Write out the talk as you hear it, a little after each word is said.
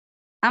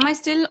Am I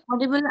still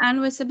audible and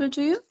visible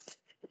to you?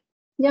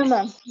 Yeah,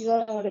 ma'am. You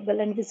are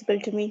audible and visible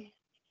to me.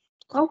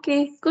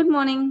 Okay, good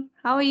morning.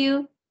 How are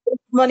you? Good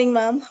morning,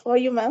 ma'am. How are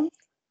you, ma'am?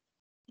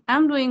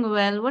 I'm doing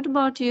well. What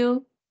about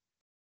you?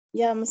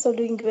 Yeah, I'm also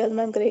doing well,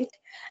 ma'am. Great.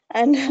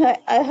 And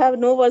I have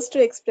no words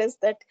to express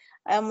that.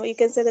 You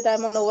can say that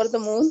I'm on over the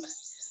moon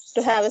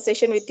to have a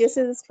session with you.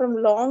 Since from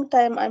long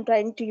time I'm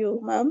trying to you,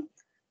 ma'am.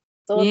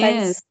 So Yes,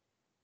 thanks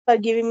for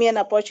giving me an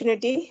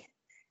opportunity.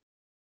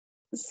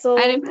 I So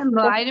remember.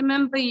 I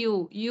remember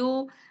you.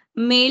 You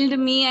mailed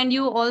me and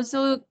you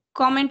also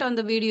comment on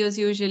the videos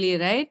usually,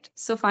 right?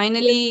 So yes,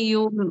 finally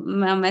you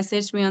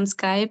messaged me on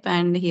Skype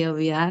and here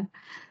we are.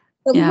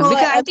 Yeah, somehow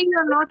because I think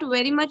you're not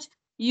very much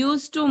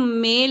used to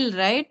mail,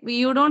 right?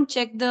 You don't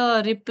check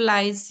the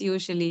replies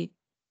usually.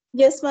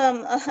 yes,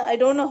 ma'am. I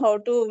don't know how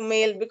to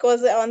mail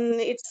because on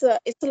it's a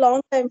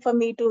long time for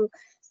me to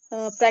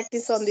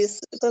practice on this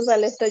because I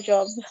left a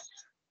job.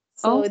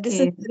 So this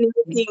is Okay. the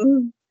new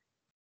thing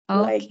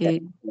like that.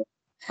 Okay.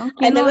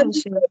 Okay, I no never miss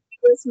issue. your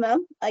videos,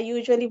 ma'am. I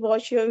usually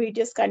watch your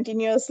videos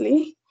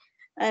continuously,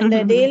 and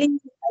daily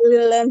I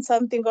will learn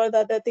something or the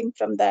other thing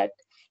from that.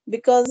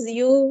 Because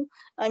you,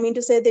 I mean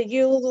to say that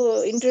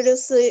you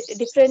introduce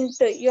different.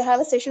 You have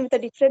a session with a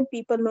different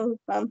people, no,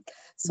 ma'am.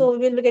 So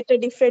we will get a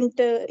different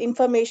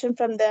information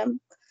from them.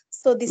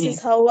 So this Yeah.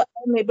 is how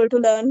I'm able to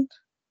learn.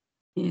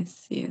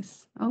 Yes,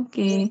 yes.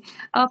 Okay.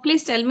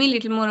 Please tell me a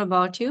little more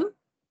about you.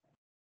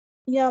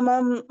 Yeah,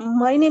 ma'am.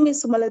 My name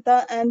is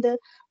Sumalata, and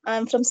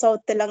I'm from South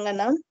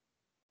Telangana.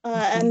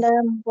 And Okay.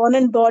 I'm born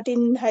and brought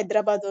in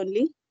Hyderabad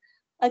only.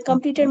 I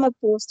completed Okay. my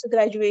post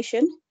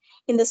graduation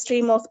in the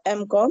stream of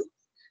MCom,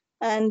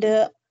 and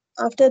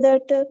after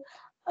that,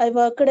 I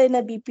worked in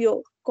a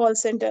BPO call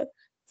center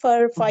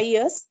for 5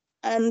 years,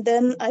 and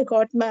then I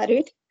got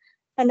married,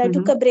 and I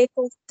took Mm-hmm. a break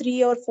of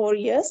 3 or 4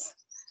 years,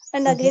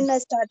 and Mm-hmm. again I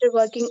started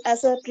working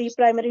as a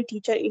pre-primary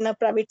teacher in a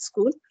private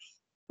school.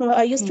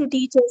 I used Okay. to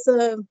teach as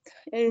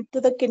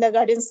to the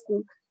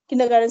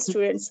kindergarten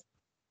students.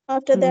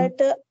 After Mm-hmm.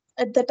 that,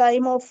 at the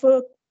time of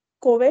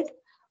COVID,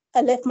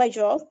 I left my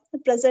job.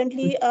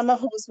 Presently, I'm a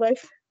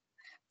housewife,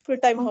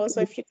 full-time Okay.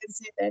 housewife, you can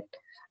say that.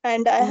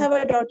 And I have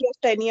a daughter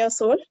of 10 years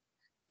old,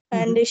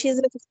 and Mm-hmm. she's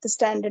in the fifth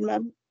standard,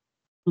 ma'am.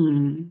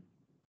 Mm-hmm.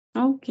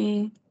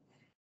 Okay.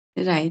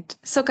 Right.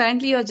 So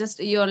currently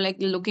you're like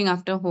looking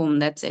after home.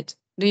 That's it.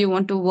 Do you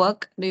want to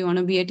work? Do you want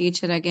to be a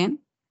teacher again?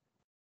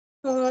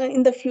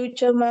 In the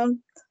future,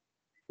 ma'am,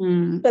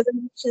 Mm.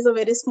 presently she's a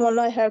very small,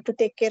 I have to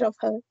take care of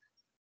her.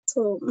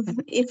 So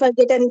if I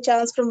get any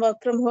chance from work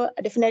from her,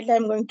 definitely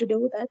I'm going to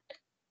do that.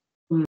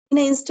 In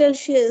initial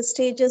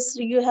stages,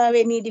 do you have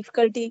any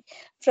difficulty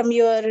from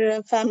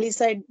your family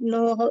side?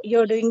 No,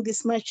 you're doing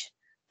this much.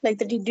 Like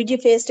that, did you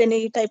face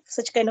any type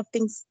such kind of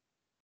things?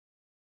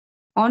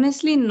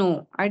 Honestly,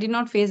 no. I did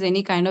not face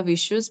any kind of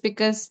issues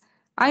because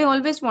I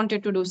always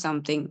wanted to do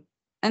something.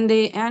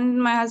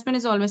 And my husband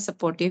is always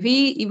supportive.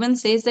 He even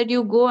says that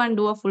you go and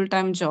do a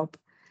full-time job.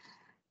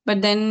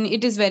 But then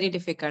it is very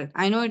difficult.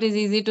 I know it is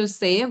easy to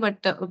say,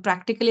 but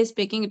practically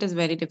speaking, it is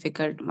very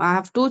difficult. I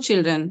have two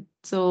children,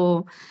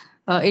 so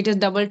it is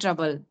double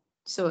trouble.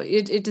 So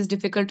it is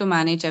difficult to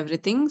manage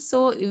everything.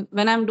 So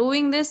when I'm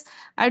doing this,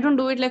 I don't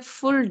do it like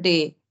full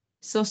day.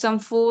 So some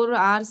 4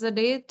 hours a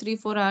day, 3,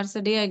 4 hours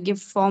a day, I give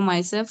for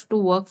myself to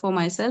work for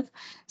myself.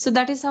 So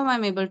that is how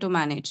I'm able to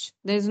manage.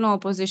 There is no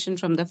opposition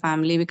from the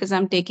family because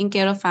I'm taking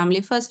care of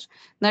family first.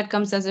 That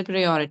comes as a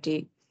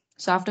priority.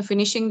 So after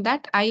finishing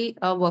that, I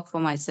work for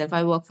myself.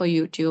 I work for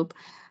YouTube.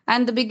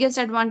 And the biggest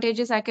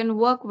advantage is I can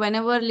work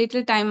whenever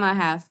little time I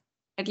have.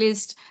 At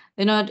least,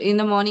 in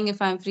the morning,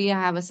 if I'm free, I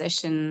have a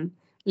session.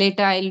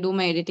 Later, I'll do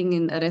my editing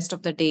in the rest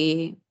of the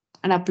day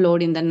and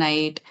upload in the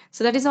night.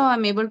 So that is how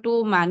I'm able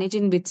to manage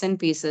in bits and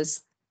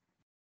pieces.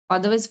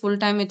 Otherwise, full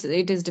time, it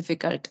is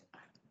difficult.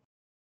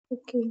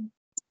 Okay.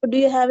 So do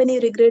you have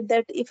any regret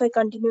that if I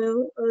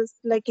continue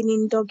like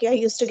in Tokyo, I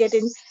used to get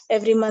in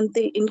every month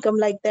the income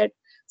like that.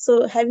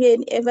 So have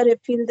you ever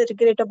feel the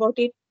regret about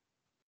it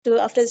to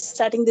after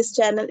starting this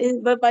channel?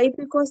 But why?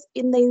 Because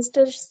in the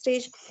insta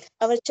stage,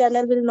 our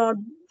channel will not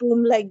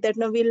boom like that.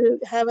 No, we'll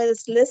have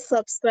as less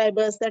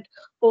subscribers. That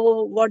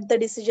oh, what the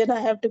decision I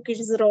have to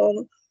is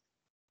wrong.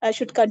 I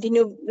should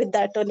continue with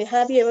that only.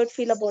 Have you ever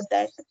feel about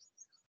that?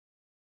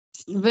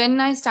 When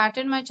I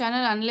started my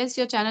channel, unless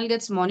your channel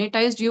gets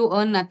monetized, you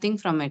earn nothing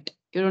from it.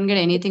 You don't get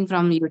anything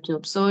from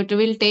YouTube. So it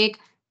will take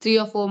 3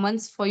 or 4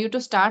 months for you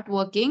to start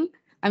working.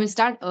 I mean,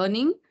 start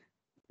earning.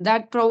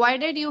 That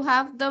provided you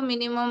have the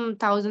minimum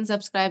 1,000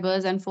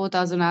 subscribers and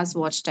 4,000 hours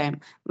watch time.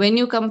 When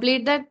you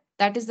complete that,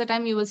 that is the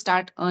time you will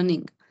start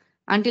earning.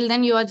 Until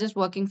then, you are just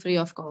working free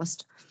of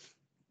cost.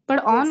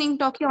 But on Yes.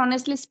 Inktalki,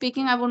 honestly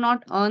speaking, I would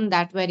not earn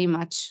that very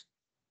much.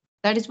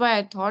 That is why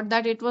I thought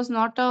that it was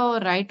not a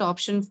right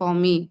option for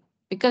me.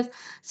 Because,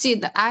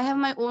 see, I have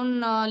my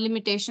own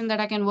limitation that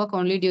I can work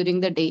only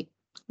during the day.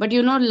 But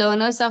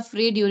learners are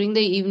free during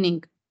the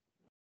evening.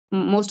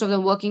 Most of the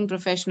working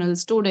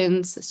professionals,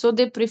 students, so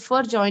they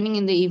prefer joining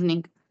in the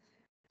evening.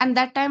 And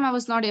that time I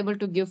was not able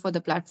to give for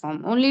the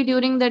platform. Only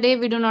during the day,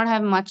 we do not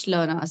have much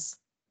learners.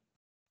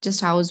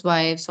 just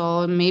housewives,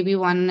 or maybe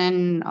one,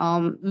 and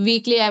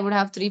weekly I would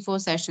have 3 4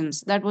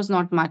 sessions. That was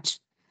not much.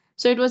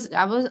 So it was,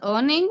 I was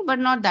earning but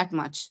not that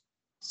much.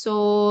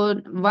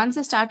 So once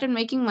I started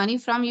making money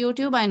from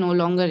YouTube, I no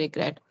longer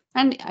regret.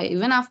 And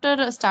even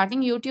after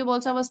starting YouTube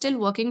also, I was still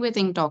working with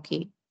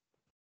engtalki.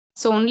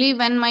 So only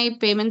when my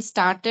payments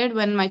started,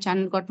 when my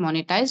channel got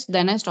monetized,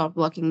 then I stopped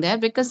working there,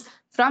 because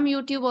from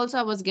YouTube also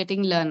I was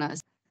getting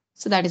learners.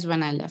 So that is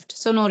when I left.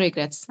 So no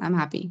regrets, I'm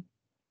happy.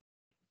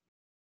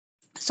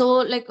 So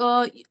like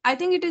I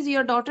think it is,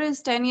 your daughter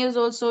is 10 years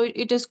old, so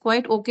it is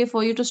quite okay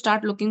for you to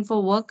start looking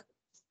for work.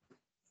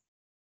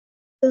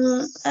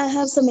 I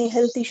have some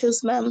health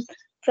issues, ma'am.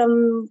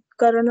 From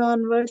Corona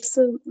onwards,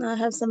 I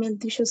have some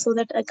health issues so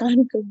that I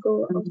can't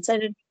go Mhm.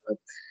 outside and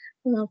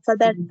work. For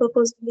that Mhm.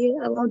 purpose,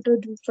 I want to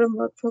do from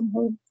work from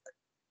home.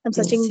 I'm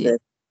Yes, searching yes. the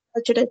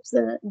such types,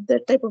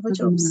 that type of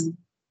jobs.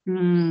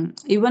 Mhm.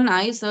 Even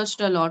I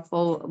searched a lot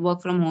for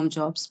work from home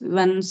jobs.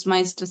 Once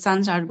my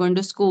son started going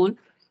to school,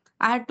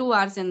 I had 2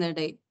 hours in the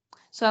day.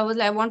 So I was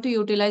like, I want to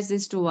utilize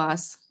these 2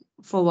 hours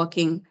for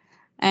working.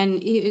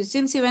 And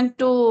since he went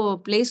to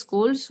play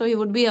school, so he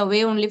would be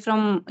away only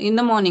from in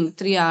the morning,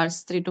 3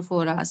 hours, 3 to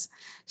 4 hours.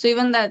 So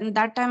even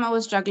that time I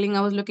was struggling.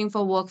 I was looking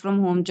for work from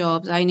home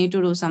jobs. I need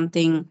to do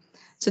something.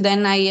 So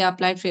then I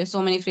applied for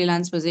so many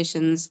freelance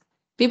positions.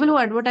 People who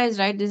advertise,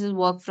 right? This is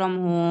work from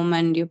home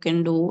and you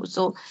can do.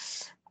 So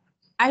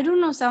I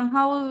don't know,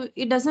 somehow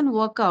it doesn't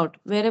work out.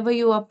 Wherever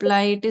you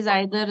apply, it is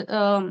either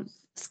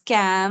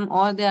scam,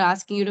 or they're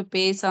asking you to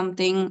pay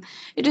something.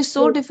 It is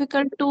so Yes,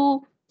 difficult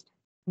to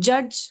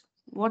judge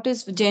what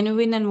is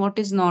genuine and what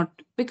is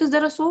not, because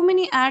there are so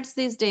many ads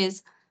these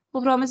days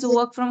who promise a yes,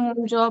 work from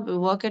home job,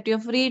 work at your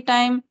free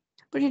time,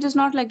 but it is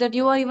not like that.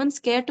 You are even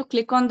scared to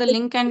click on the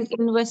link and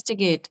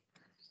investigate.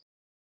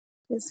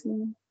 yes,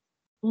 ma'am.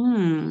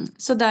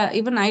 So that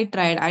even I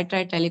tried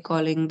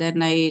telecalling,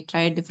 then I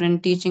tried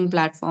different teaching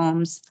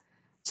platforms.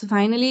 So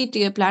finally,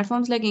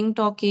 platforms like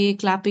engtalki,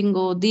 Clapping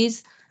Go,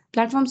 these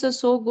platforms are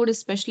so good,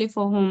 especially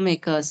for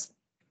homemakers,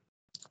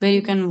 where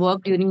you can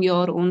work during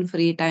your own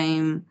free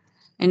time,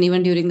 and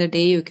even during the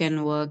day you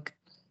can work.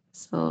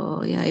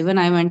 So yeah, even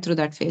I went through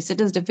that phase.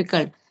 It is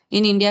difficult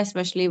in India,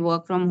 especially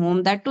work from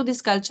home. That too,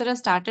 this culture has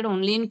started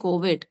only in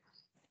COVID.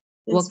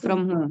 Work Yes, ma'am.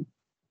 from home.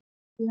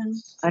 Yeah.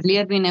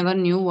 Earlier, we never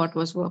knew what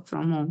was work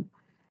from home.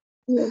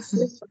 Yes,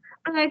 yes.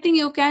 But I think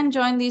you can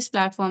join these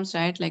platforms,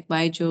 right? Like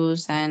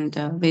Byju's and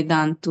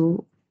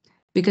Vedantu,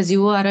 because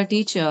you are a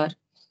teacher,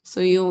 so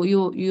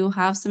you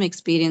have some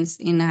experience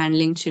in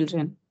handling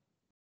children.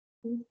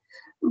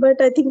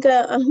 But I think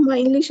my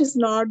English is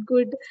not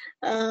good.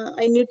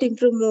 I need to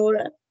improve more.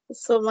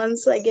 So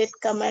once I get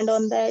command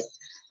on that,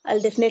 I'll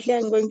definitely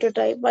I'm going to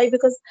try. Why?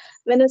 Because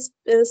when I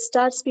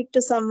start speak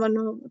to someone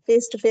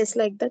face to face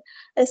like that,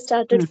 I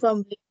started Mm,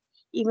 fumbling.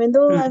 Even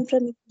though mm, I'm from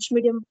English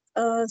medium,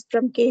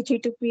 from KG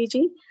to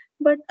PG,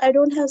 but I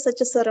don't have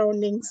such a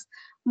surroundings.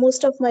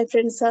 Most of my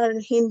friends are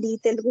Hindi,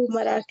 Telugu,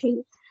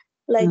 Marathi,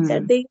 like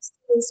that. mm, They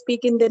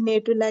speak in their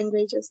native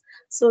languages.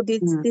 So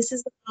this mm, this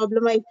is the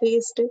problem I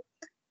faced.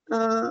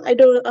 I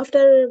don't.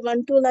 After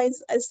one two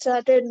lines, I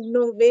started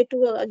no way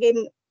to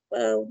again.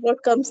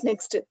 What comes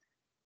next?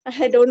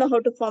 I don't know how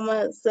to form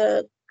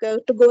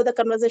to go the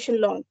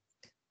conversation long.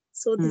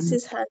 So this mm,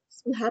 is has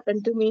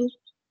happened to me,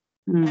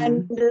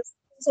 and mm,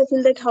 I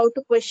feel that how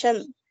to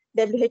question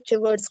WH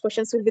words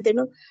questions will be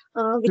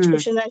which mm,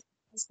 question I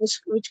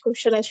ask, which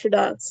question I should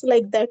ask,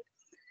 like that.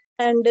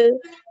 And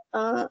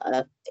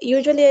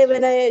usually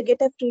when I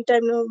get a free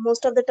time,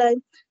 most of the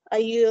time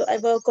I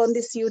work on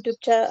this YouTube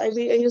channel. I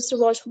used to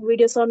watch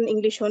videos on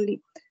English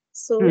only,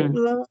 so mm.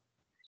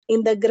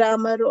 in the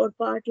grammar or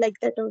part like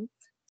that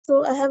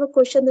so I have a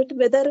question that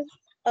whether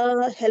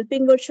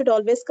helping word should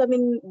always come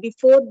in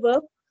before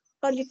verb,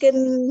 or you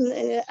can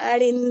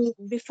add in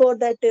before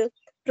that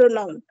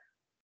pronoun.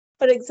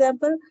 For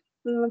example,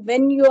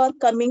 when you are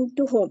coming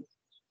to home,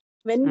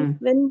 Mm.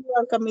 when you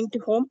are coming to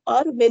home,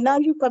 or when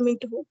are you coming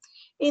to home.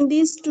 In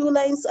these two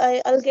lines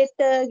I'll get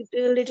a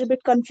little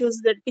bit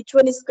confused that which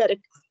one is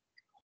correct.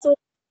 So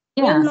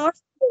I'll Yeah. not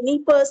any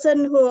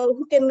person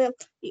who can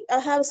I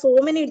have so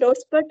many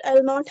doubts, but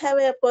I'll not have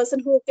a person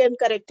who can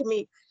correct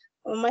me.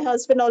 My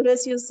husband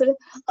always used to,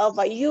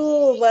 why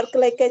you work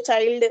like a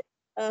child,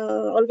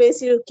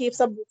 always you keep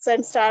some books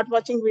and start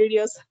watching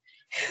videos.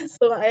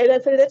 So I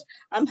feel that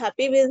I'm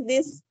happy with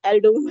this, I'll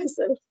do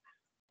myself.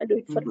 I do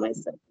it for Mm.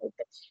 myself.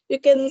 Okay. You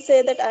can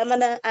say that I'm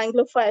an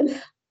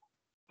Anglophile.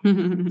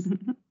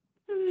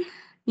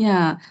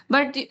 Yeah,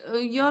 but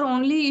your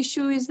only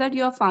issue is that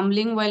you're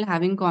fumbling while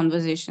having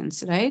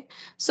conversations, right?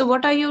 So,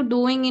 what are you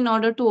doing in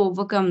order to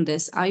overcome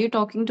this? Are you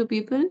talking to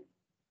people?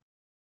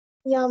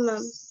 Yeah,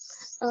 ma'am.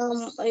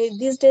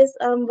 These days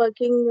I'm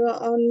working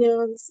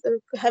on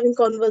having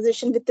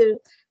conversation with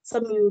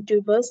some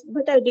YouTubers,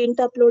 but I didn't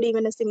upload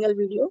even a single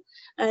video.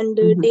 And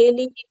Mhm,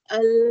 daily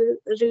I'll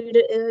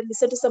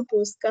listen to some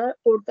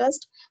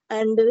podcast,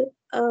 and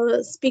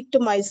speak to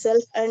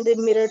myself and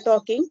mirror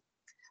talking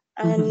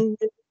mhm, and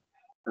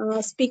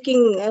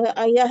speaking.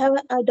 I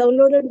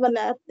downloaded one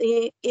app,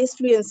 Ace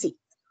Fluency.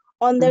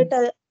 On that, mm,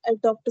 I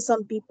talk to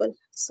some people.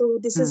 So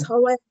this is Hmm.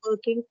 how I'm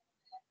working.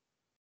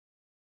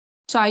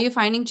 So are you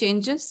finding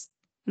changes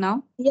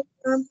now? Yeah,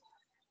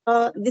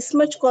 this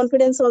much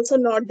confidence also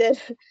not there.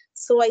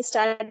 So I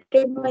started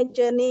my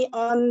journey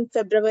on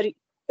February,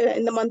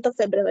 in the month of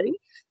February.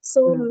 So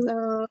Hmm.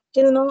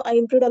 till now I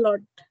improved a lot.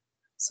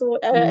 So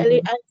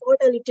Hmm. I got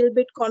a little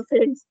bit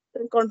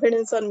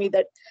confidence on me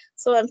that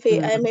so I am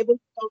Hmm. able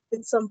to talk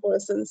with some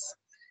persons,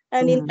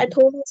 and in Hmm. at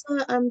home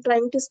also I'm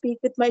trying to speak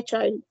with my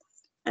child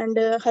and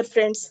her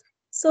friends,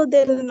 so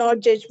they'll not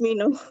judge me,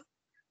 no,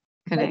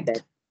 like that,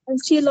 Correct. and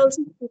she'll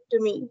also speak to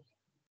me.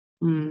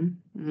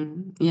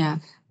 Mm, yeah,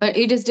 but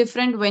it is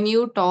different when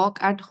you talk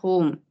at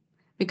home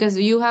because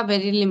you have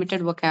very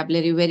limited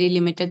vocabulary, very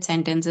limited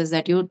sentences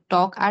that you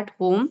talk at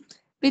home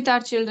with our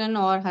children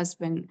or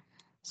husband.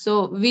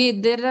 So we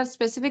there are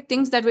specific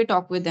things that we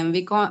talk with them.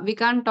 We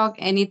can't talk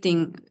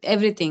anything,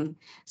 everything.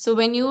 So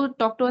when you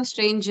talk to a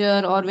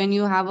stranger or when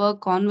you have a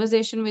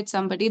conversation with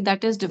somebody,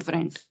 that is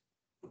different.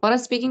 For a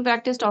speaking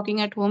practice,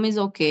 talking at home is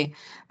okay,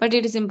 but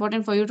it is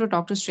important for you to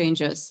talk to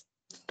strangers,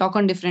 talk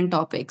on different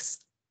topics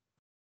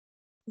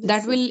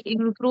that Yes, yes, will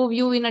improve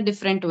you in a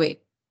different way.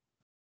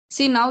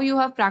 See, now you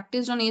have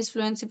practiced on Ace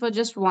Fluency for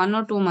just 1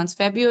 or 2 months.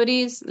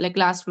 February is like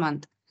last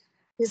month.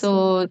 yes,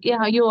 ma'am. So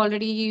yeah, you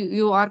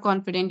are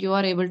confident, you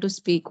are able to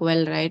speak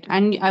well, right?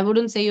 And I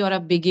wouldn't say you are a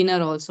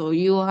beginner also.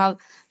 You have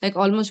like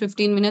almost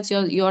 15 minutes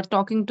you're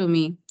talking to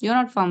me. You're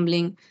not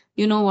fumbling.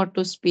 You know what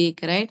to speak,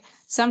 right?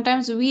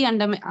 Sometimes we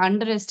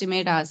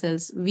underestimate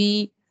ourselves.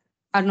 We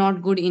are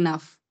not good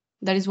enough.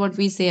 That is what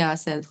we say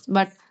ourselves.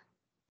 But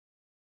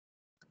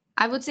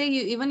I would say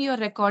even you're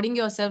recording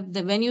yourself.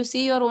 When you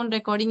see your own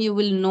recording, you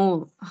will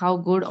know how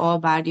good or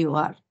bad you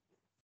are,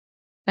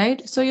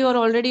 right? So you are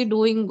already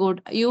doing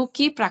good. You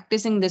keep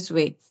practicing this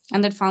way,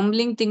 and that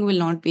fumbling thing will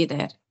not be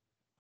there.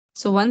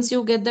 So once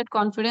you get that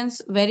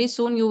confidence, very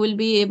soon you will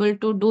be able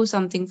to do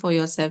something for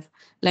yourself,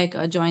 like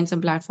join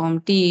some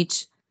platform,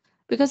 teach.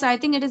 Because I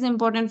think it is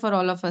important for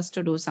all of us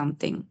to do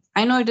something.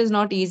 I know it is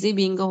not easy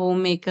being a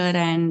homemaker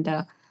and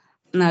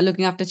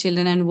looking after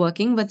children and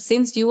working, but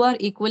since you are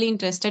equally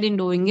interested in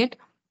doing it,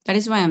 that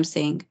is why I'm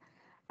saying.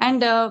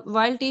 And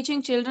while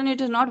teaching children,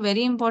 it is not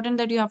very important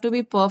that you have to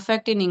be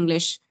perfect in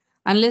English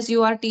unless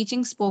you are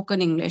teaching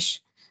spoken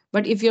English.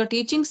 But if you're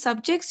teaching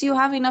subjects, you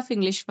have enough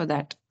English for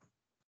that.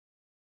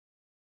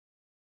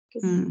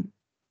 Okay. Hmm.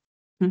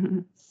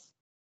 Mhm.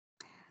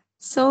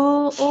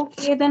 So,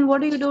 okay, then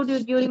what do you do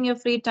during your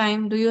free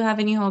time? Do you have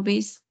any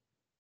hobbies?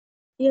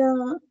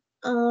 Yeah,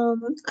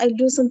 I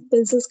do some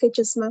pencil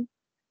sketches, ma'am,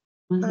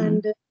 Mm-hmm.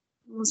 and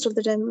most of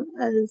the time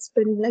I'll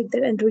spend like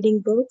that and reading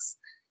books.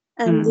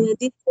 And Mm-hmm.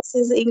 this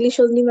is English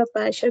only my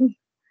passion,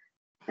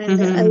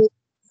 and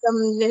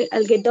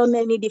I'll get down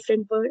any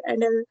different word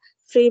and I'll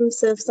frame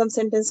some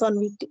sentence on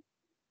it.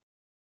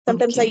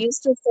 Sometimes I Okay.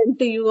 used to send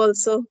to you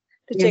also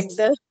to check Yes.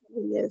 the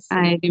yes.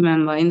 I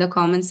remember in the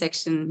comment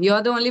section.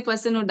 You're the only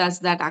person who does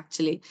that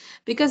actually.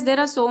 Because there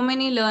are so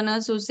many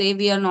learners who say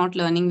we are not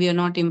learning, we are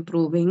not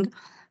improving.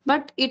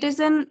 But it is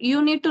an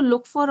you need to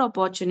look for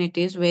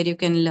opportunities where you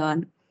can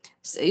learn.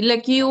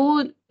 Like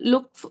you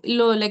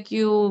like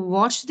you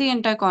watch the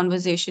entire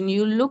conversation,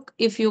 you look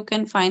if you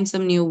can find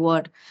some new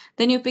word.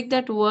 Then you pick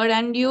that word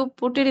and you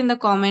put it in the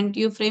comment,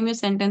 you frame your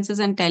sentences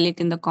and tell it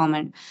in the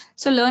comment.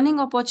 So learning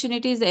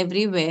opportunities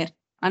everywhere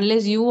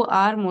unless you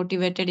are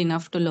motivated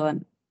enough to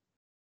learn.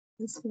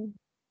 Yes, ma'am.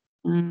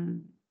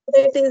 Mm.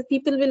 That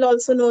people will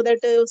also know that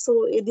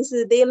this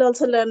is they'll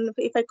also learn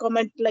if I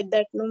comment like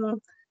that. No, no.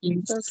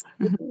 Yes. That's,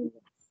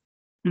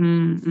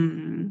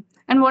 Mm.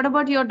 And what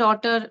about your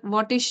daughter?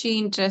 What is she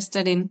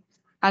interested in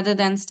other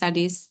than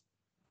studies?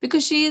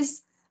 Because she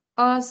is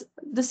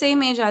the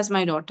same age as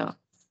my daughter.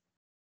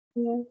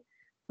 yeah.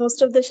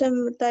 Most of the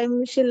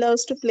time she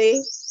loves to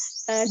play.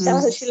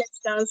 Mm. She likes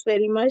dance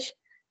very much,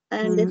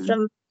 and Mm. from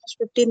March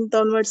 15th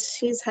onwards,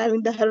 she's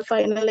having her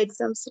final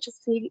exams.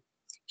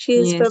 She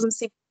is Yes. from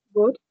C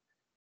board,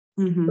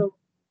 Mm-hmm. so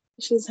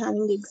she's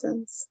having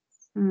exams.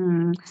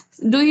 Mm.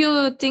 Do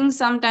you think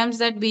sometimes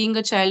that being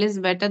a child is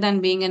better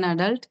than being an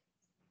adult?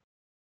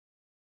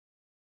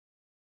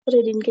 But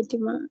I didn't get you,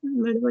 madam.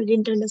 I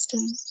didn't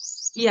understand.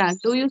 Yeah.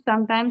 Do you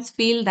sometimes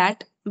feel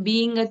that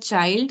being a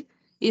child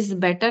is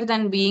better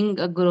than being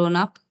a grown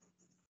up?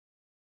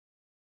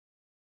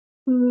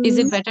 Is Hmm.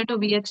 it better to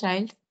be a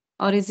child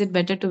or is it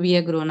better to be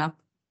a grown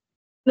up?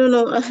 No,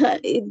 no.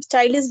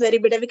 Child is very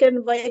better. We can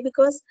why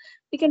because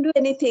we can do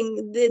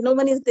anything. No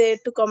one is there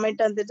to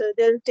comment on that.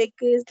 They'll take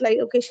it like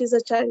okay, she's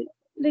a child.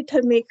 Let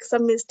her make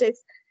some mistakes.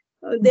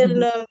 They'll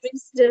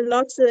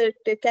not to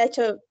catch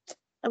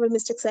our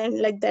mistakes and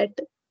like that.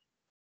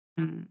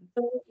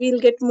 We'll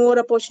get more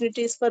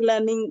opportunities for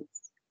learning.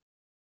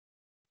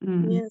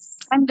 Mm. Yes.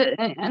 And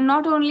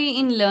not only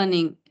in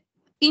learning,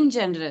 in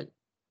general,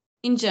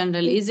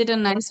 is it a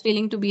nice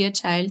feeling to be a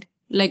child?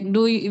 Like,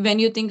 when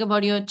you think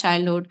about your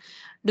childhood,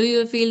 do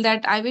you feel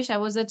that I wish I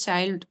was a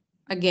child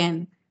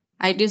again?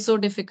 It is so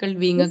difficult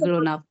being a Yes, of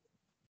grown course. up.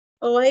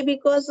 Why?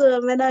 Because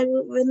when I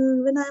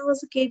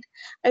was a kid,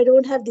 I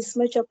don't have this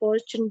much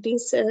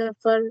opportunities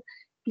for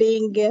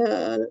playing.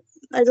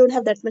 I don't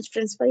have that much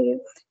friends. But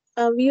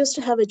we used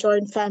to have a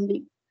joint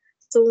family,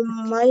 so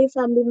my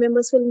family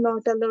members will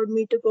not allow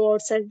me to go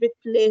outside with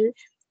play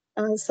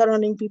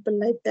surrounding people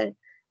like that.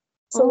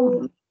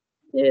 So Oh.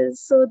 yes,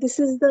 so this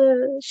is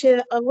the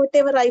share.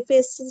 Whatever I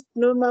face,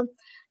 no, ma'am,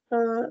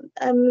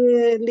 I'm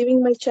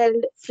leaving my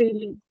child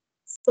freely.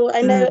 So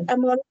and Mm. I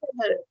monitor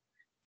her.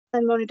 I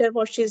monitor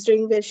what she's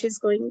doing, where she's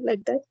going,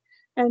 like that.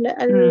 And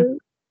Mm. I'll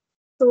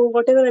so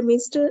whatever I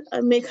missed,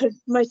 I make her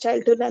my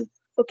child to learn.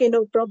 Okay,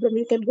 no problem.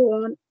 You can go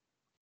on.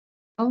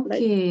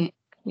 Like Okay.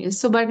 Yes.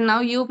 So, but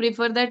now you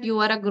prefer that you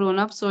are a grown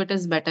up, so it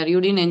is better.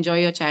 You didn't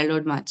enjoy your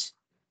childhood much.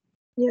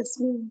 yes,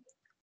 ma'am.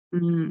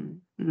 Mm.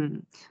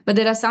 Mm. But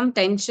there are some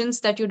tensions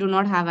that you do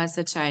not have as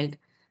a child,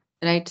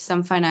 right?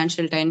 Some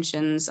financial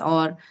tensions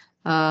or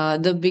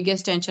the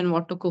biggest tension,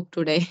 what to cook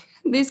today.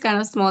 These kind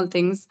of small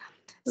things.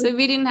 So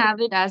we didn't have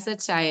it as a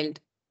child.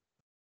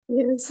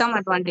 Yes, Some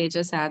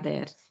advantages are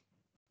there.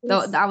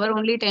 yes, Our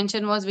only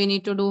tension was we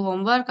need to do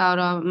homework,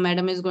 or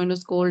madam is going to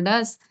scold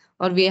us,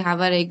 or we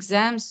have our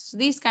exams.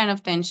 These kind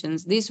of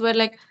tensions, these were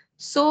like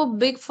so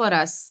big for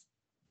us,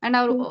 and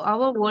yes,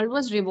 our world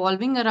was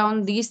revolving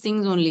around these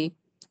things only.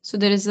 So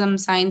there is some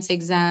science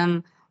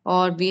exam,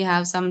 or we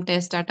have some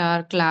test at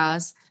our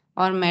class,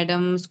 or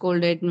madam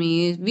scolded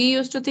me. We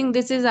used to think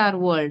this is our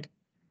world,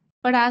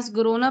 but as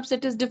grown-ups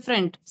it is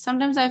different.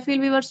 Sometimes I feel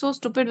we were so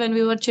stupid when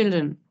we were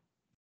children.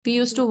 We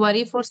used to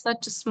worry for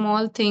such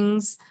small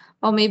things,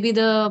 or maybe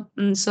the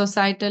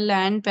societal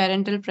and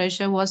parental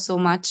pressure was so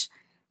much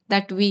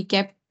that we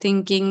kept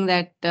thinking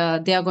that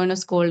they are going to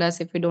scold us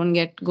if we don't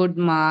get good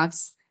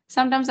marks.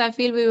 Sometimes I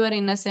feel we were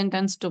innocent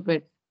and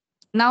stupid.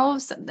 Now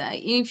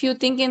if you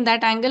think in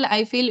that angle,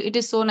 I feel it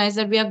is so nice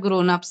that we are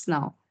grown ups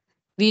now.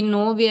 We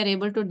know, we are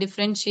able to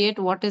differentiate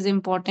what is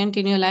important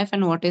in your life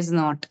and what is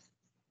not,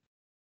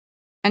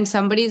 and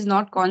somebody is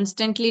not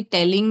constantly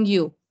telling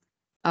you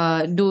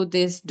do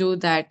this, do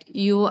that.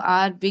 You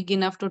are big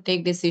enough to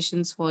take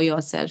decisions for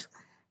yourself.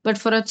 But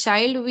for a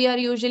child, we are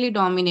usually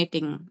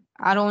dominating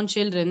our own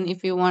children.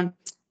 If you want,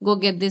 go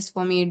get this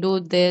for me, do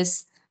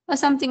this, or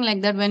something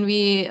like that. When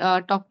we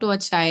talk to a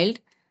child,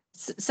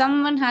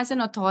 someone has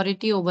an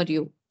authority over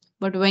you.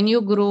 But when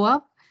you grow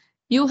up,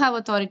 you have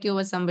authority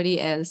over somebody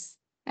else.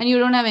 And you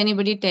don't have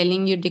anybody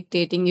telling you,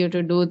 dictating you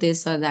to do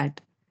this or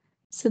that.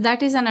 So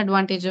that is an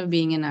advantage of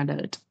being an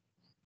adult.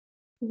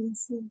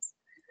 yes, yes.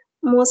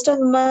 Most of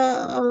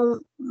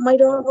my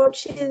daughter, what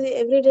she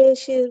every day,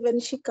 she when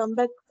she come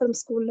back from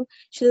school, no,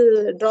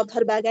 she'll drop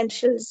her bag and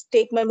she'll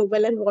take my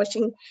mobile and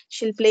watching.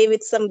 She'll play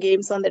with some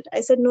games on that.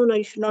 I said, no, no,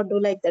 you should not do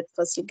like that.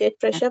 First you get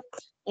fresh up,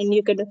 and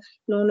you can.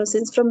 No, no,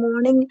 since from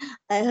morning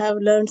I have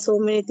learned so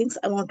many things,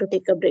 I want to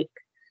take a break.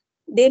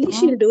 Daily Oh,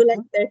 she'll do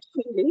like that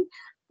really.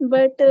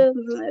 But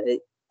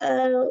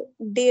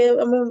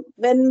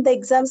when the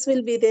exams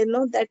will be there,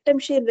 no, that time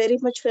she'll very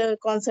much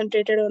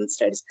concentrated on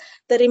studies.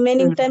 The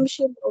remaining time mm,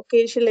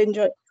 she'll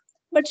enjoy,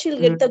 but she'll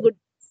get the mm, good.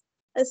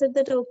 I said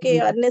that okay, mm,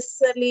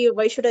 unnecessarily.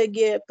 Why should I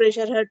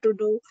pressure her to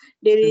do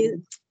daily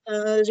mm,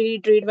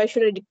 read? Why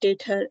should I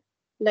dictate her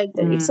like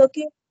that? It's mm.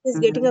 okay. She's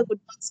getting a Mm, good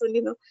marks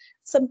only.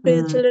 Some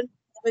mm, children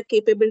have a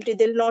capability.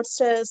 They'll not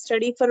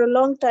study for a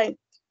long time,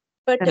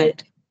 but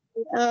correct.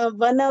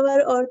 1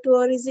 hour or 2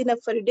 hours is enough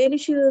for you. Daily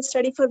she will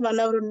study for 1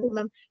 hour only,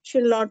 ma'am. She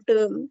will not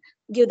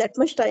give that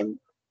much time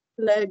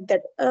like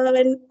that.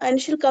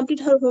 And she'll complete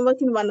her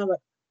homework in 1 hour.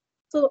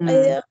 So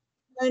Mm,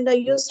 I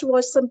used to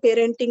watch some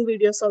parenting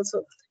videos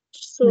also.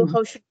 So mm,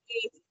 how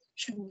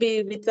should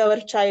be with our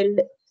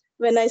child.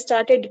 When I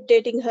started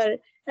dictating her,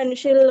 and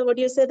she'll what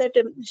do you say that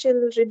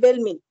she'll rebel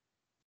me,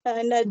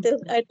 and I tell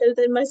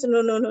them, I said,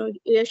 no, no, no,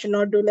 I should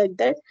not do like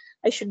that.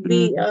 I should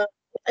be, mm,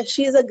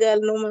 she's a girl,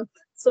 no, ma'am.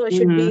 So I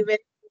should mm, be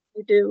very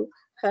friendly to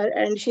her,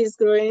 and she's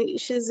growing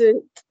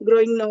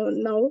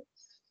now.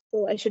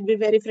 So I should be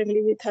very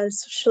friendly with her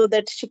so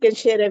that she can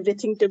share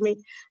everything to me.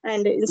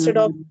 And instead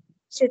of, mm.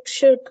 she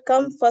should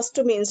come first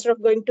to me instead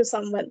of going to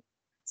someone.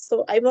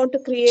 So I want to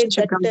She create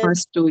should that come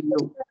first to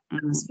you.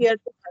 Mm, atmosphere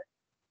to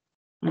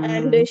her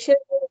and mm. share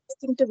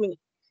everything to me.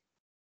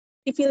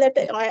 You feel that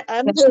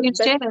I'm Yeah, her she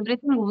best. share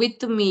everything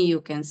with me,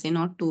 you can say,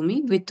 not to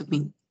me, with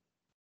me.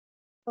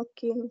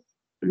 Okay.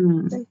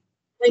 Mm, Thank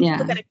thank you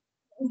to yeah. correct.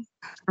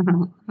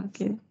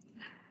 Okay.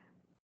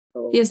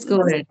 So Yes,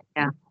 go this ahead.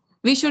 Yeah.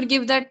 We should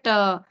give that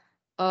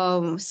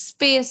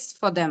space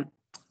for them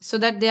so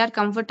that they are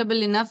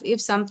comfortable enough.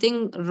 If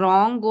something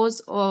wrong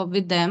goes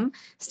with them,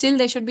 still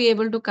they should be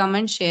able to come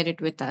and share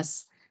it with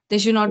us. They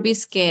should not be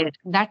scared.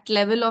 That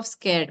level of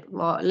scared,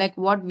 like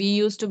what we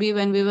used to be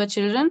when we were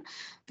children,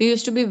 we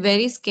used to be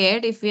very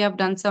scared if we have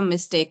done some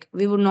mistake.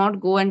 We would not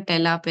go and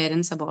tell our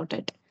parents about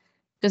it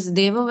because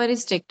they were very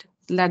strict.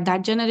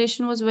 That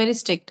generation was very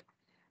strict.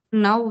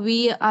 Now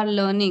we are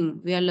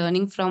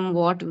learning from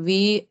what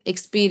we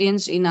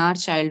experienced in our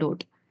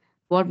childhood,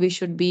 what we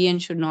should be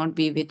and should not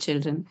be with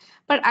children.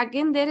 But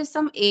again, there is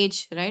some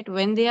age, right?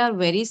 When they are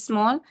very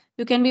small,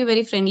 you can be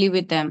very friendly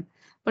with them.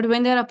 But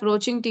when they are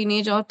approaching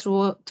teenage or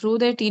through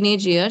their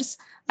teenage years,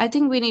 I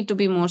think we need to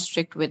be more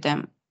strict with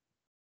them.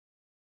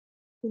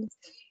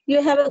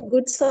 You have a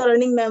good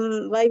surrounding,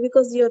 ma'am. Why?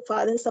 Because your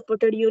father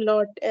supported you a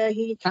lot. Uh,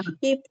 He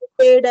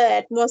prepared an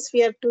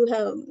atmosphere to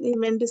have. He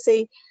meant to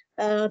say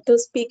to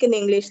speak in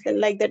English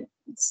like that.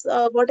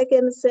 What I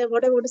can say,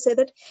 what I want to say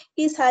that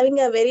he's having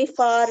a very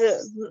far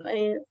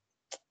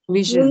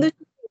mundu Vision.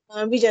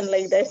 vision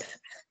like that.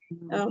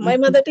 My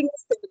Mhm. mother tongue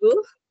is Telugu.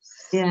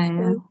 Yeah,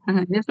 Uh,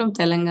 yeah. They're from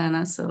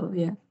Telangana, so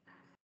yeah.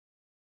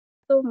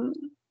 so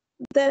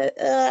the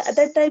at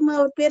that time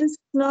our parents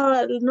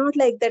not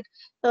like that.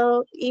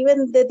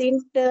 Even they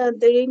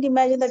didn't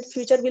imagine that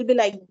future will be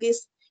like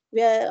this,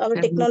 where our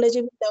Correct.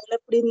 technology will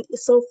develop in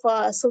so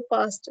fast.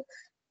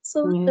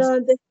 So Yes.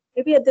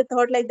 maybe they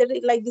thought like that,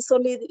 like this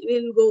only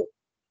will go.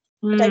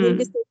 Time will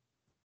be Hmm. so.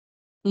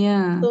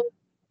 Yeah. So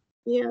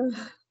yeah.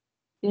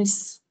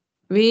 Yes.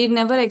 We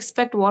never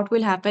expect what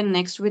will happen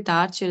next with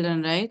our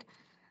children, right?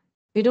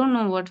 We don't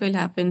know what will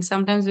happen.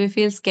 Sometimes we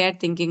feel scared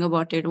thinking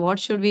about it. What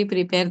should we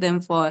prepare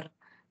them for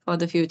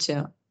the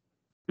future?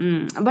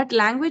 But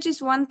language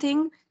is one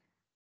thing,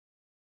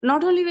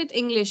 not only with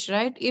English,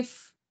 right?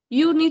 If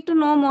you need to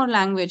know more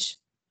languages,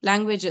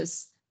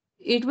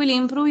 it will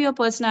improve your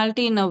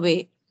personality in a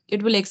way.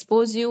 It will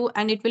expose you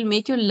and it will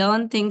make you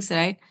learn things,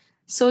 right?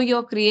 So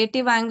your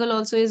creative angle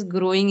also is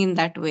growing in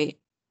that way.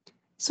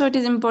 So it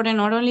is important.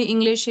 Not only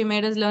English, she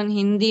made us learn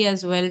Hindi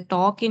as well,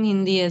 talk in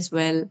Hindi as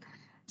well.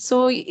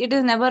 So it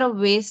is never a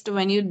waste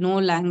when you know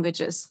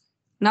languages.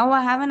 Now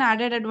I have an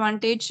added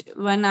advantage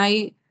when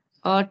I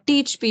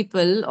teach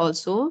people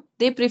also.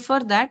 They prefer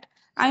that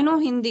I know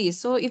Hindi.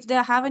 So if they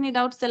have any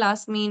doubts, they'll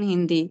ask me in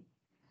Hindi.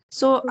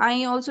 So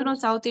I also know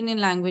South Indian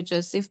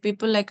languages. If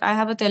people like, I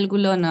have a Telugu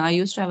learner, I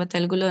used to have a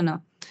Telugu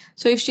learner.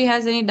 So if she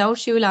has any doubt,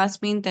 she will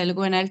ask me in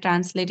Telugu and I'll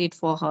translate it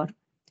for her.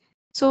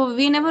 So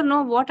we never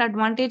know what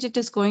advantage it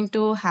is going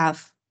to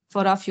have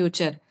for our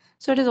future.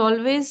 So it is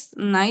always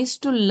nice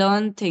to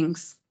learn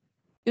things.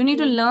 You need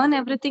to Mm, learn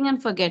everything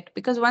and forget,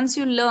 because once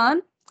you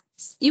learn,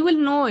 you will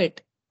know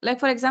it. Like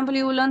for example,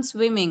 you will learn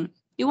swimming.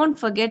 You won't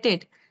forget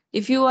it.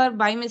 If you are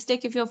by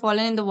mistake, if you're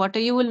fallen in the water,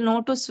 you will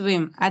know to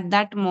swim at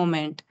that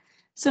moment.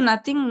 So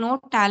nothing, no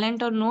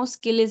talent or no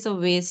skill is a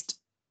waste.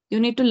 You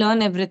need to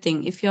learn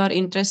everything if you are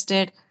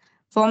interested.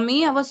 For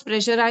me, I was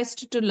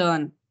pressurized to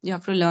learn. You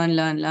have to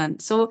learn.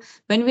 So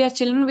when we are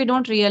children, we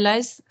don't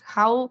realize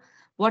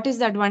what is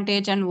the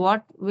advantage and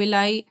what will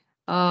I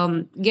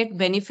get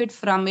benefit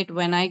from it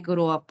when I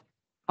grow up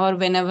or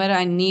whenever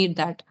I need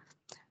that.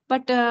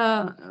 But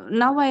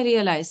now I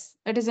realize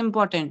it is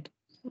important.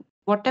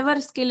 Whatever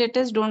skill it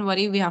is, don't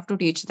worry, we have to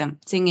teach them.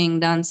 Singing,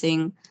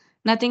 dancing,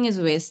 nothing is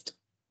waste.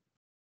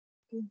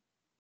 okay.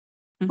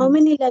 How Mhm.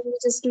 many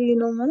languages do you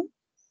know, ma'am?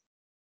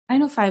 I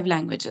know 5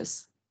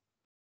 languages.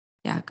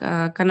 Yeah,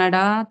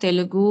 Kannada,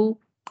 Telugu,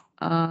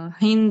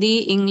 Hindi,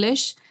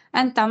 English,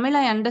 and Tamil.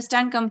 I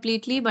understand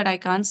completely, but I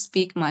can't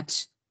speak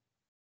much.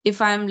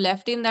 If I'm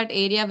left in that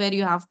area where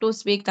you have to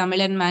speak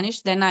Tamil and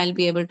manage, then I'll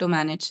be able to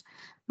manage.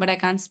 But I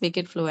can't speak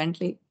it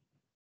fluently.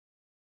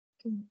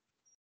 Okay.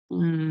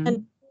 And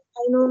Mm.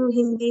 I know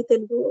Hindi,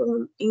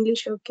 Telugu,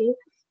 English, okay,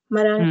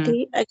 Mm.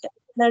 Marathi. I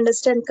can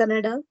understand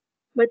Kannada,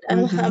 but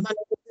I'm Mhm.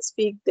 unable to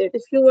speak that.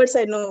 A few words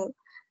I know. Mm.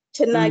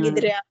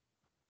 ಚೆನ್ನಾಗಿದ್ರೆ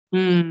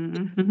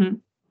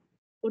Mm.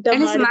 ಊಟ At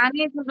least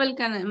ಮಾಡಿ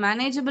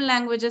manageable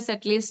languages,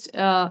 at least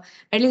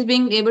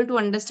being able to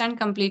understand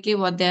completely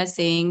what they are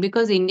saying,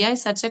 because India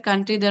is such a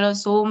country, there are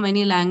so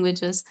many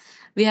languages.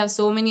 We have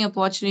so many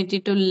opportunity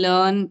to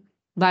learn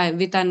by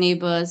with our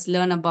neighbors,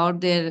 learn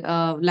about their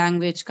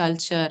language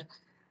culture.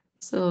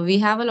 So we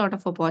have a lot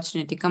of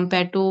opportunity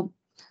compared to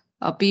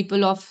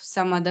people of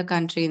some other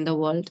country in the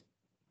world.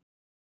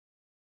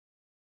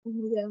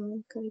 yeah,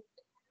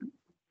 correct.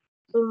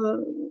 Uh,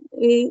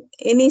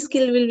 any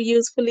skill will be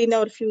useful in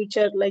our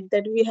future like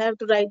that. We have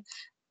to write.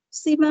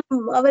 See,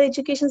 ma'am, our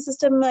education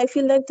system, I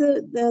feel like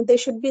there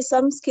should be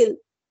some skill.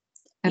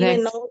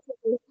 Even Correct.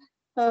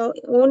 now,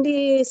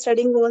 only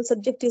studying one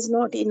subject is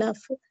not enough.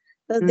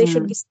 There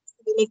should Mm. be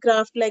any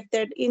craft like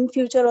that. In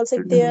future, also,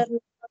 if they Mhm. are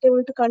not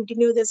able to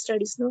continue their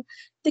studies, no,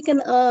 they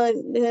can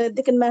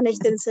manage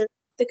themselves.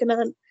 They can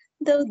earn.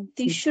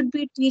 They should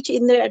be teach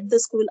in the at the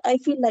school. I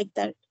feel like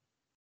that.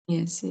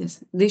 Yes,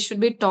 yes. This should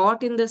be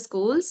taught in the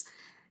schools.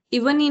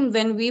 Even in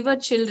when we were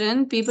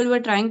children, people were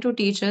trying to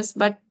teach us,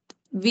 but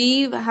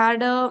we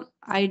had a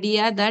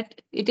idea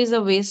that it is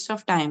a waste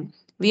of time.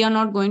 We are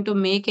not going to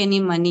make any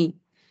money.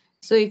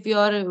 So if you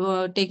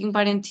are taking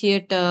part in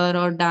theater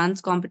or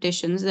dance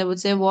competitions, they would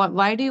say,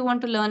 Why do you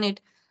want to learn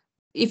it?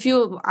 If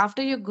you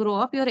after you grow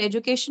up, your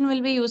education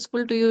will be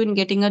useful to you in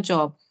getting a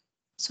job.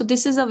 So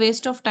this is a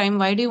waste of time.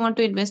 Why do you want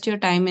to invest your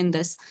time in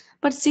this?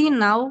 But see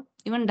now,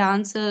 even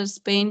dancers,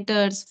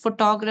 painters,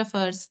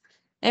 photographers,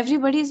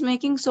 everybody is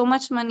making so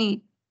much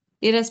money,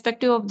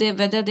 irrespective of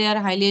whether they are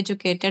highly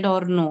educated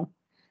or no.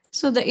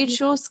 So it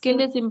shows skill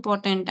is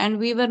important, and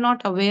we were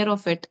not aware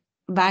of it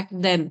back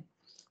then.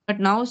 But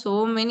now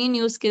so many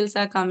new skills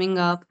are coming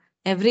up.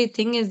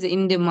 Everything is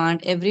in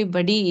demand.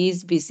 Everybody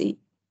is busy.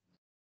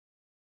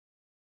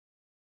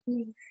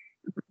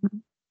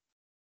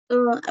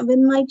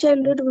 When my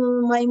childhood,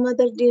 my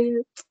mother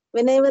did.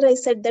 whenever I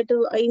said that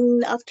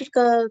in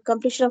after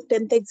completion of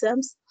 10th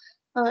exams,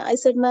 I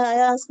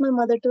asked my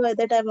mother to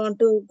that I want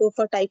to go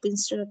for typing,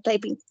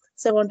 typing.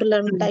 So I want to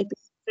learn Mm, typing.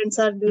 Friends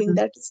are doing mm,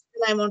 that.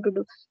 Still I want to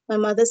do. My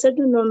mother said,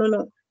 no, no,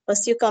 no.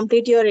 First you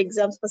complete your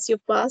exams. First you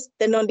pass.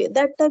 Then only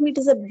that time it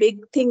is a big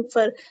thing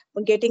for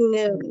getting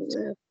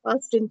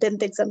passed in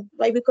 10th exam.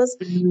 Why? Because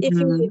if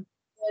you mm.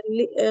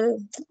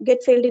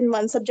 get failed in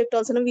one subject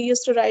also, no, we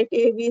used to write.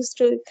 We used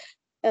to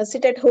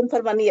sit at home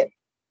for 1 year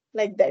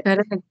like that.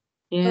 Correct.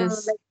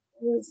 Yes.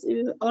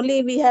 Like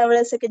only we have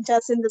a second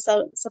chance in the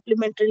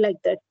supplementary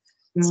like that.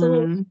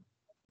 So Mm,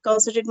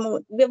 concentrate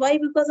more. Why?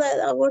 Because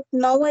what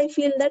now I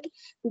feel that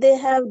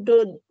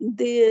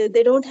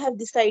they don't have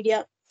this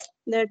idea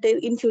that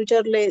in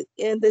future like,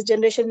 this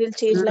generation will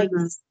change like mm.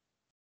 this.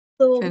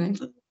 So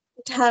Correct.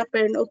 it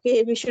happened.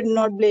 Okay, we should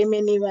not blame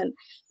anyone.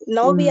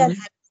 Now we are Mm.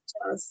 having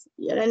chance,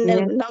 yeah, and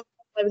Yes. now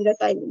having a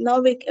time.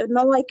 Now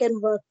I can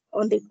work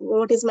on the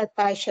what is my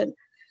passion.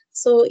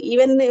 So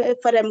even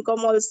for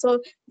MCOM also,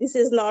 this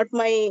is not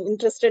my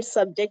interested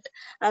subject.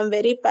 I'm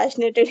very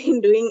passionate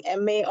in doing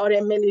MA or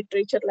MA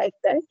literature like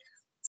that.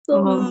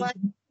 So Oh. my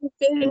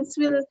parents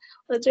will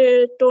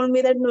told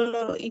me that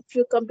no, if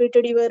you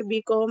completed your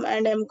BCom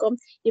and MCom,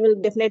 you will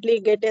definitely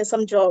get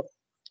some job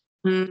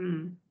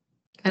Mm.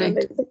 like Correct.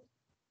 that.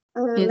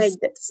 Yes. Like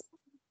that.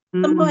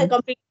 Somehow I Mm.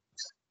 complete,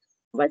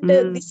 but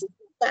Mm. this is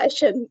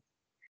passion.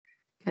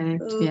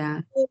 Correct. Um,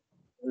 Yeah.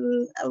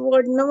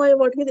 what now? I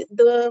what with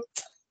the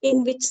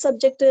in which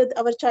subject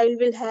our child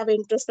will have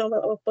interest of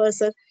a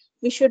person.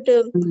 We should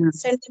Mm.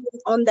 send them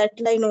on that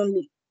line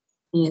only.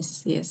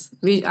 Yes. Yes.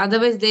 We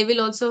otherwise they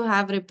will also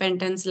have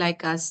repentance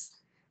like us.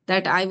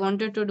 That I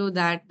wanted to do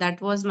that.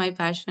 That was my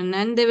passion,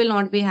 and they will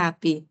not be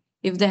happy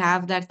if they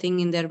have that thing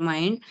in their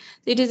mind.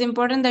 It is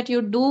important that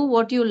you do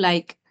what you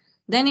like.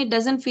 Then it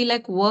doesn't feel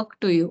like work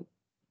to you.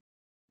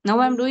 Now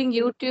I'm Mm, doing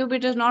YouTube.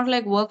 It is not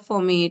like work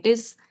for me. It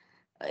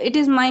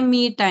is my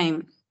me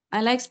time.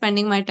 I like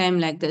spending my time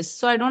like this.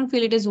 So I don't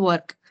feel it is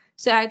work.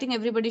 So I think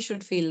everybody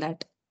should feel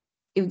that.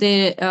 If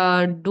they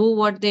do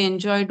what they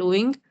enjoy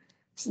doing,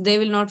 they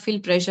will not feel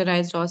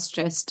pressurized or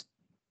stressed.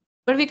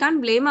 But we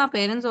can't blame our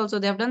parents also.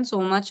 They have done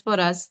so much for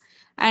us.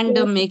 And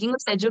yes, making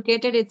us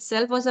educated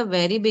itself was a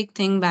very big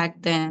thing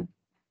back then.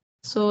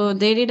 So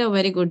they did a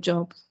very good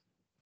job.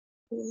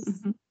 yes.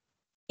 Mhm,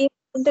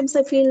 Sometimes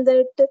I feel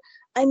that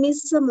I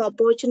miss some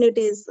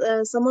opportunities.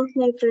 Some of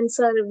my friends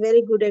are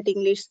very good at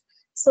English,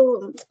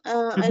 so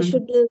I mhm,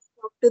 should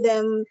talk to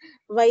them.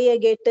 Why I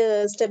get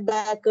step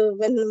back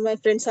when my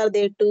friends are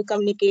there to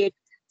communicate.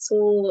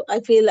 So I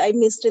feel I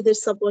missed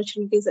this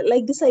opportunities.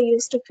 Like this, I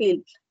used to feel.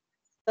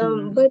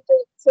 mm, But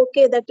it's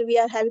okay that we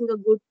are having a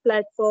good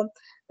platform.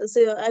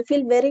 So I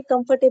feel very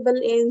comfortable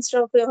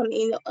instead of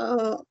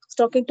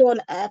talking to on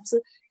apps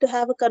to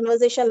have a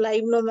conversation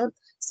live, no ma'am.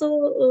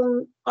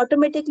 So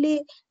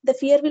automatically the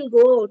fear will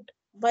go out.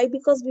 Why?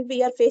 Because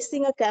we are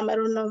facing a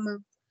camera, no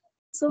ma'am.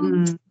 So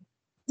mm,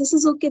 this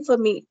is okay for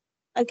me.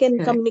 I can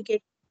correct.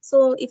 communicate.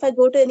 So if I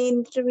go to any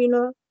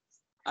interview,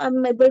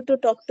 I'm able to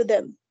talk to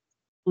them.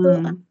 So I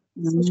have Mm,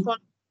 this much mm,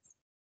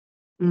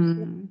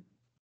 mm.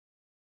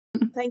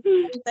 thank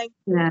you, ma'am. Thank you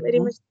Yeah. very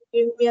much for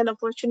giving me an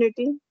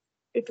opportunity.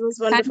 It was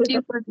wonderful Thank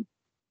you talking. for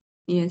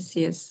Yes,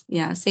 yes.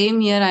 Yeah, same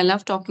here. I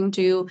love talking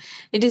to you.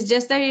 It is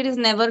just that it is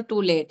never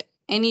too late.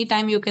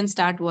 Anytime you can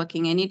start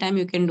working, anytime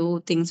you can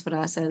do things for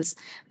ourselves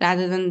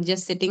rather than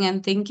just sitting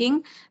and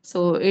thinking.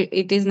 So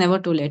it is never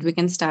too late. We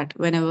can start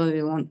whenever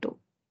we want to.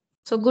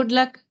 So good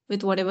luck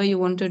with whatever you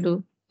want to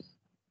do.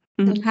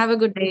 Thank Have a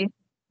good day.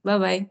 Bye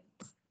bye.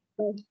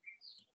 you. Bye.